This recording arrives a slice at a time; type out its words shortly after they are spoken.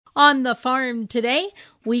On the farm today,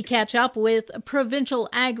 we catch up with Provincial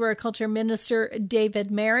Agriculture Minister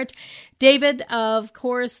David Marit. David, of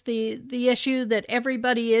course, the issue that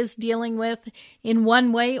everybody is dealing with in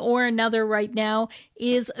one way or another right now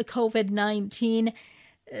is COVID-19.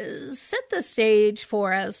 Set the stage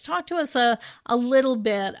for us. Talk to us a little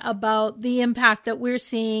bit about the impact that we're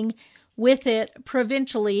seeing with it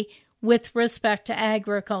provincially with respect to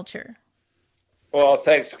agriculture. Well,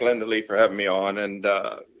 thanks, Glenda Lee, for having me on. And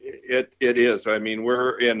it is. I mean,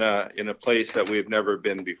 we're in a place that we've never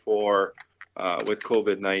been before with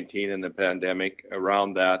COVID-19 and the pandemic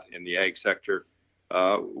around that in the ag sector.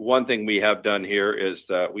 One thing we have done here is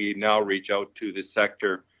we now reach out to the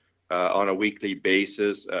sector on a weekly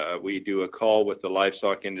basis. We do a call with the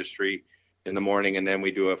livestock industry in the morning, and then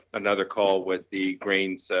we do another call with the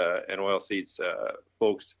grains and oilseeds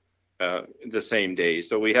folks the same day.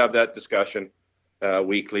 So we have that discussion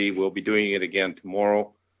weekly. We'll be doing it again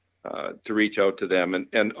tomorrow to reach out to them.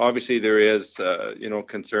 And obviously there is,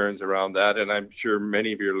 concerns around that. And I'm sure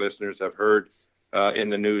many of your listeners have heard in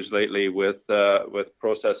the news lately with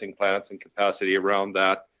processing plants and capacity around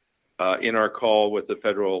that. In our call with the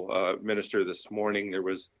federal minister this morning, there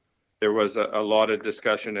was a lot of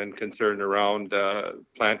discussion and concern around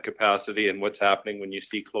plant capacity and what's happening when you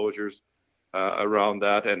see closures around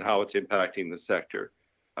that and how it's impacting the sector.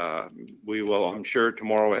 We will, I'm sure,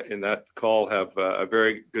 tomorrow in that call have a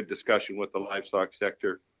very good discussion with the livestock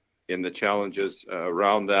sector in the challenges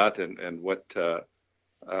around that and what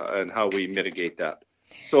and how we mitigate that.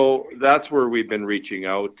 So that's where we've been reaching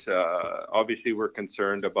out. Obviously, we're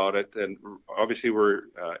concerned about it, and obviously we're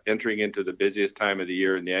entering into the busiest time of the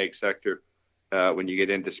year in the ag sector when you get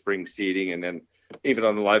into spring seeding, and then even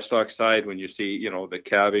on the livestock side when you see, the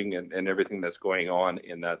calving and everything that's going on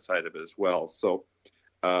in that side of it as well. So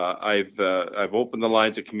I've opened the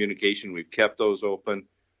lines of communication. We've kept those open.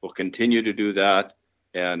 We'll continue to do that.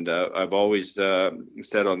 And I've always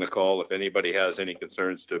said on the call, if anybody has any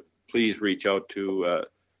concerns, to please reach out to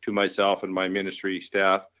myself and my ministry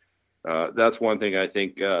staff. That's one thing I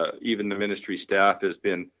think even the ministry staff has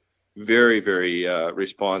been very, very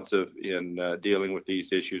responsive in dealing with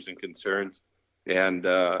these issues and concerns. And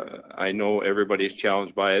I know everybody's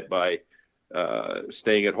challenged by it by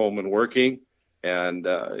staying at home and working. And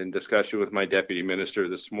in discussion with my deputy minister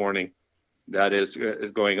this morning, that is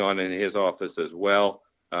going on in his office as well.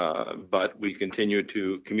 But we continue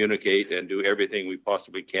to communicate and do everything we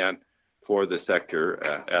possibly can for the sector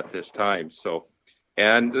at this time. So,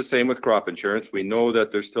 and the same with crop insurance. We know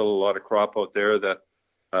that there's still a lot of crop out there that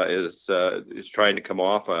is trying to come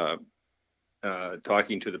off.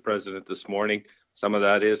 Talking to the president this morning, some of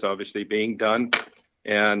that is obviously being done.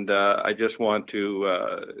 And I just want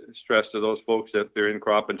to stress to those folks that they're in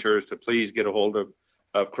crop insurance to please get a hold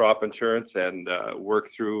of crop insurance and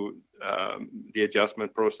work through the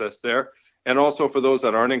adjustment process there. And also for those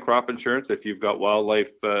that aren't in crop insurance, if you've got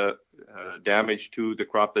wildlife damage to the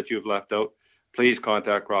crop that you've left out, please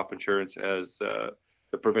contact crop insurance as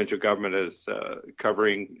the provincial government is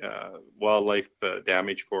covering wildlife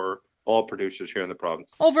damage for all producers here in the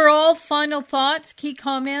province. Overall, final thoughts, key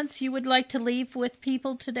comments you would like to leave with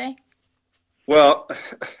people today? Well,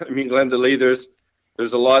 I mean, Glenda Lee, there's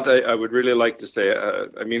a lot I would really like to say.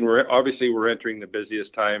 I mean, we're entering the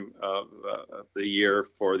busiest time of the year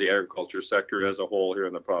for the agriculture sector as a whole here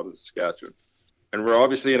in the province of Saskatchewan. And we're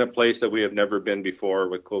obviously in a place that we have never been before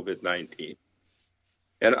with COVID-19.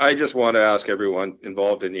 And I just want to ask everyone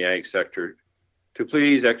involved in the ag sector to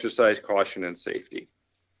please exercise caution and safety.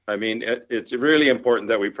 I mean, it's really important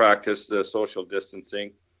that we practice the social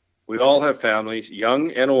distancing. We all have families,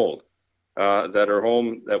 young and old, that are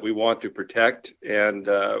home that we want to protect, and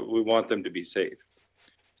we want them to be safe.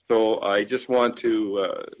 So I just want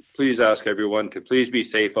to please ask everyone to please be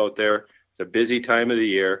safe out there. It's a busy time of the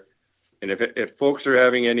year. And if folks are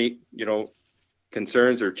having any,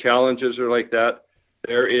 concerns or challenges or like that,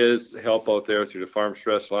 there is help out there through the Farm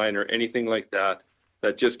Stress Line or anything like that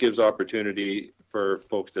just gives opportunity for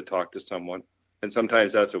folks to talk to someone. And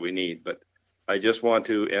sometimes that's what we need. But I just want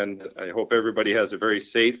to end. I hope everybody has a very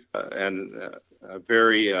safe and a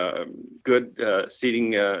very good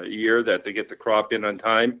seeding year, that they get the crop in on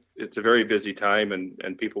time. It's a very busy time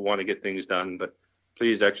and people want to get things done, but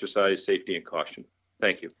please exercise safety and caution.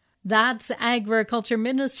 Thank you. That's Agriculture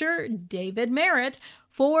Minister David Marit.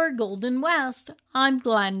 For Golden West, I'm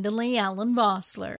Glenda Lee Allen Vossler.